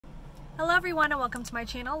Hello everyone and welcome to my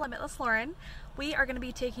channel, Limitless Lauren. We are going to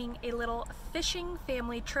be taking a little fishing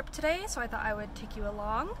family trip today, so I thought I would take you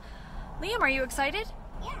along. Liam, are you excited?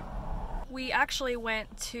 Yeah. We actually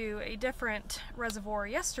went to a different reservoir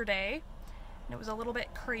yesterday, and it was a little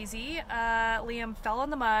bit crazy. Liam fell in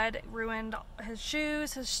the mud, ruined his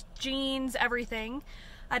shoes, his jeans, everything.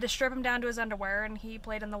 I had to strip him down to his underwear, and he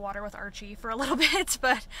played in the water with Archie for a little bit,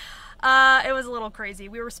 but it was a little crazy.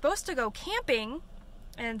 We were supposed to go camping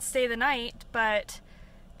and stay the night, but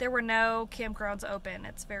there were no campgrounds open.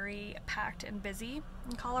 It's very packed and busy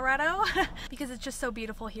in Colorado because it's just so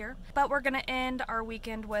beautiful here. But we're gonna end our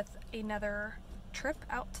weekend with another trip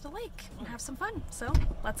out to the lake and have some fun. So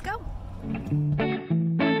let's go.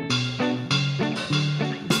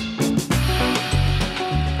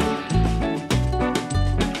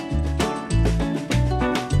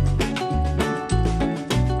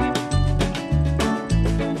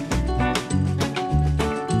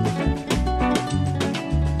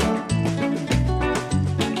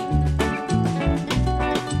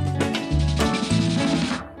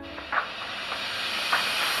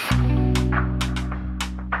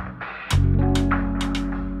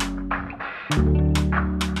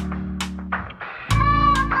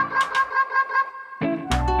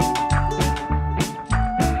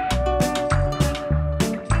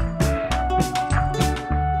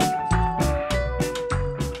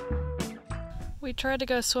 We tried to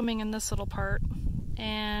go swimming in this little part,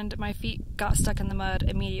 and my feet got stuck in the mud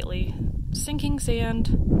immediately. Sinking sand.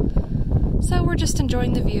 So we're just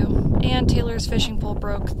enjoying the view. And Taylor's fishing pole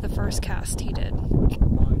broke the first cast he did.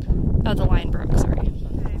 Oh, the line broke, sorry.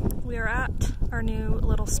 Okay, we are at our new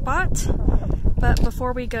little spot, but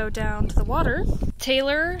before we go down to the water,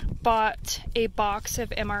 Taylor bought a box of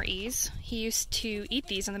MREs. He used to eat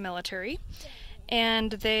these in the military,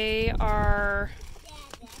 and they are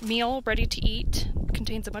meal ready to eat.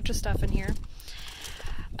 Contains a bunch of stuff in here.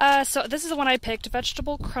 So this is the one I picked,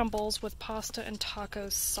 vegetable crumbles with pasta and taco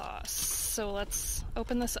sauce. So let's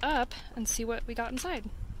open this up and see what we got inside.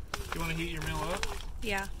 You want to heat your meal up?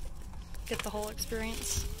 Yeah, get the whole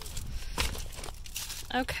experience.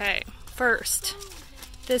 Okay, first,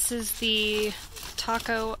 this is the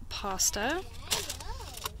taco pasta,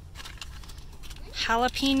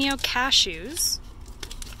 jalapeno cashews,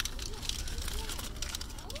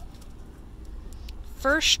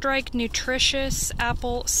 First Strike nutritious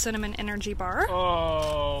apple cinnamon energy bar.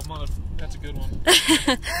 Oh, that's a good one.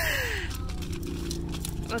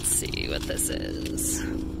 Let's see what this is.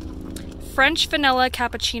 French vanilla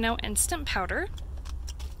cappuccino instant powder.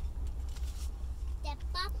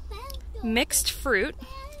 Mixed fruit.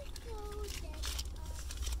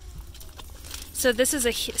 So this is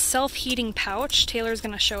a self-heating pouch. Taylor's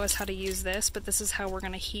going to show us how to use this, but this is how we're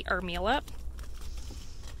going to heat our meal up.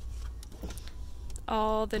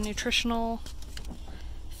 All the nutritional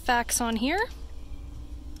facts on here.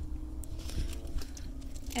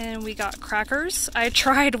 And we got crackers. I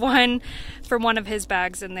tried one from one of his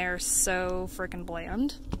bags and they're so freaking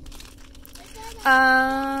bland.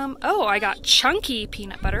 Oh, I got chunky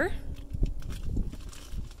peanut butter.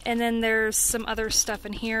 And then there's some other stuff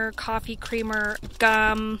in here. Coffee creamer,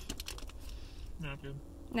 gum,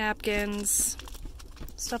 napkins,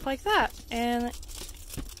 stuff like that. And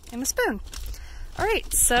a spoon.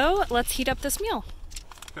 Alright, so let's heat up this meal.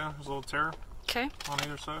 Okay, there's a little tear. Okay. On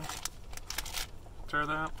either side. Tear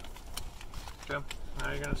that. Okay,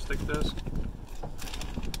 now you're going to stick this.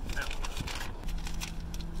 Now.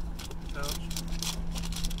 Those.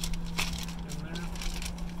 In there.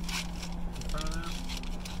 In front of that.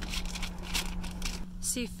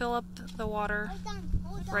 So you fill up the water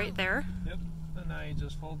right there. Yep, and now you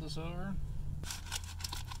just fold this over.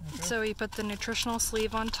 Okay. So you put the nutritional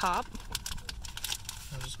sleeve on top.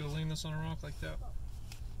 I'm just going to lean this on a rock like that.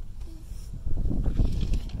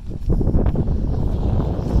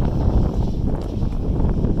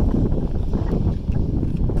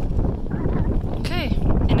 Okay,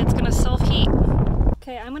 and it's going to self-heat.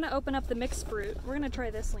 Okay, I'm going to open up the mixed fruit. We're going to try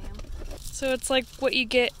this, Liam. So it's like what you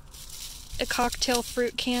get a cocktail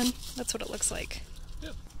fruit can. That's what it looks like.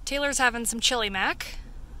 Yep. Taylor's having some chili mac.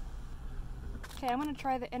 Okay, I'm going to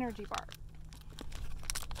try the energy bar.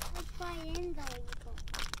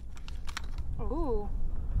 Ooh.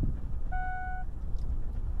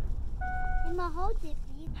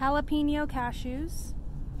 Jalapeno cashews.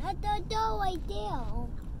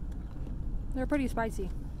 They're pretty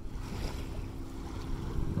spicy.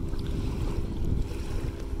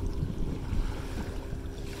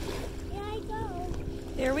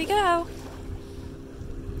 Here we go.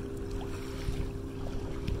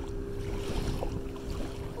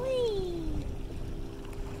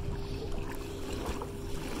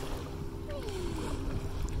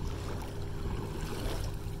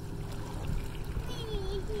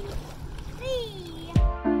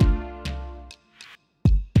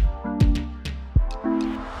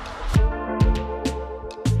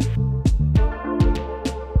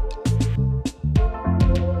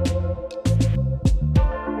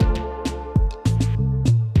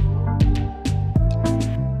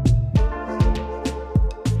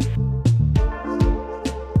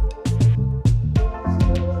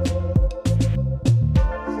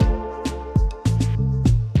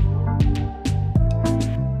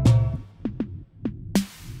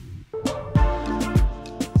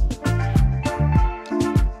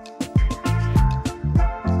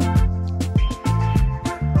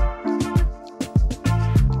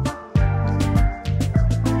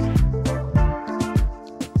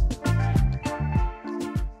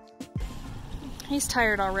 he's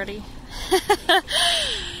tired already.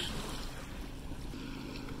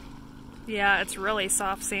 Yeah, it's really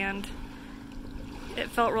soft sand.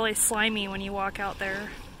 It felt really slimy when you walk out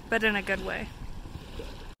there, but in a good way.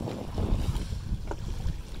 Oh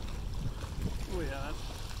yeah.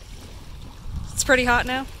 It's pretty hot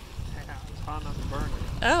now? Yeah, it's hot enough to burn it.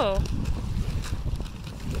 Oh.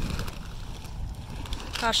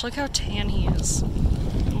 Gosh, look how tan he is.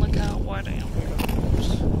 And look how wide I am.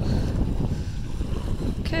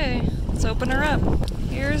 Okay, let's open her up.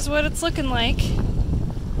 Here's what it's looking like.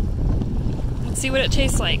 Let's see what it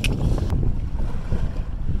tastes like.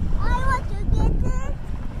 I want to get this.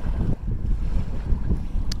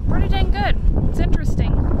 Pretty dang good. It's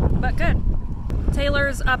interesting, but good.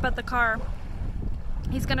 Taylor's up at the car.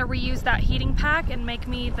 He's gonna reuse that heating pack and make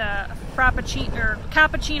me the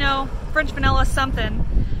cappuccino, French vanilla something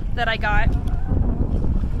that I got.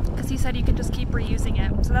 Because he said you can just keep reusing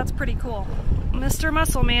it. So that's pretty cool. Mr.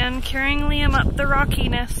 Muscle Man carrying Liam up the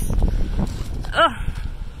rockiness. Ugh.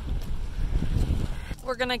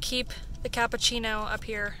 We're gonna keep the cappuccino up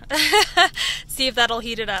here. See if that'll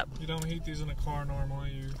heat it up. You don't heat these in a car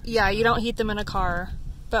normally. Yeah, you don't heat them in a car,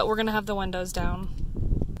 but we're gonna have the windows down.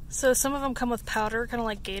 So some of them come with powder, kind of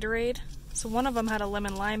like Gatorade. So one of them had a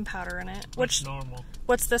lemon lime powder in it. Which normal.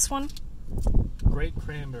 What's this one? Grape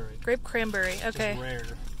cranberry. Grape cranberry. Okay. It's rare.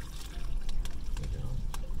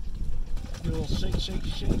 Do a little shake, shake,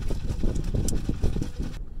 shake.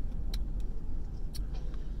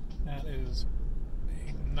 That is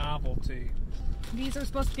a novelty. These are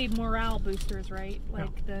supposed to be morale boosters, right?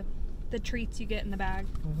 Like the treats you get in the bag.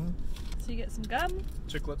 Mm-hmm. So you get some gum.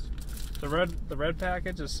 Chiclets. The red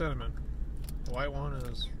package is cinnamon. The white one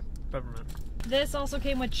is peppermint. This also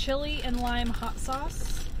came with chili and lime hot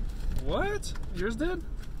sauce. What? Yours did?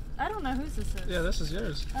 I don't know whose this is. Yeah, this is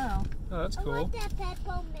yours. Oh. Oh, that's I cool. want that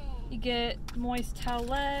peppermint. You get moist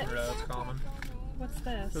towelette. Yeah, that's common. What's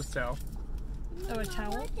this? Just towel. Oh, a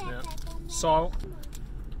towel? Yeah. Salt.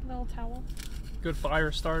 Little towel. Good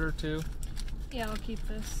fire starter too. Yeah, I'll keep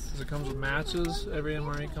this. Because it comes with matches. Every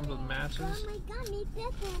MRE comes with matches. Oh my god, me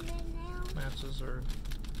peppermint now. Matches are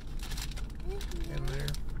in there.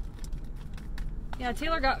 Yeah,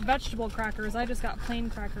 Taylor got vegetable crackers. I just got plain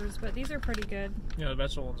crackers, but these are pretty good. Yeah, the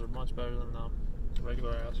vegetable ones are much better than the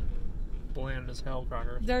regular ass bland as hell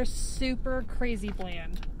crackers. They're super crazy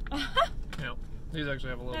bland. Yeah, these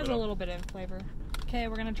actually have a little There's bit a little bit of flavor. Okay,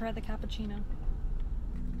 we're gonna try the cappuccino.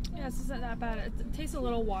 Yeah, this isn't that bad. It tastes a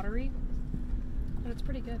little watery, but it's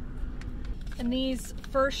pretty good. And these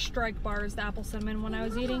First Strike bars, the apple cinnamon one I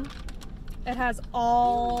was eating, it has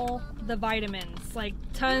all the vitamins, like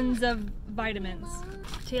tons of vitamins.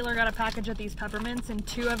 Taylor got a package of these peppermints and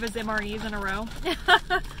 2 of his MREs in a row.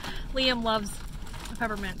 Liam loves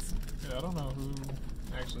peppermints. Yeah, I don't know who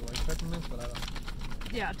actually likes peppermints, but I don't.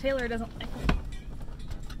 Yeah, Taylor doesn't like them.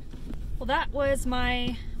 Well, that was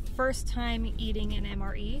my first time eating an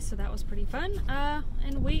MRE, so that was pretty fun.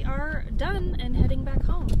 And we are done and heading back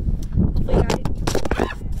home.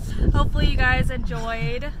 Hopefully you guys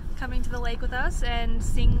enjoyed coming to the lake with us and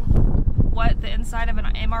seeing what the inside of an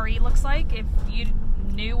MRE looks like, if you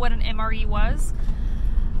knew what an MRE was.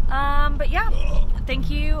 But yeah,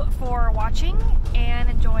 thank you for watching and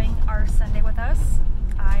enjoying our Sunday with us.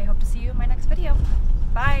 I hope to see you in my next video.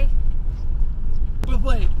 Bye. But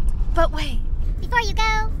wait. But wait. Before you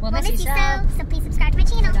go, We'll miss miss you you so please subscribe to my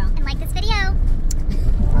channel and like this video.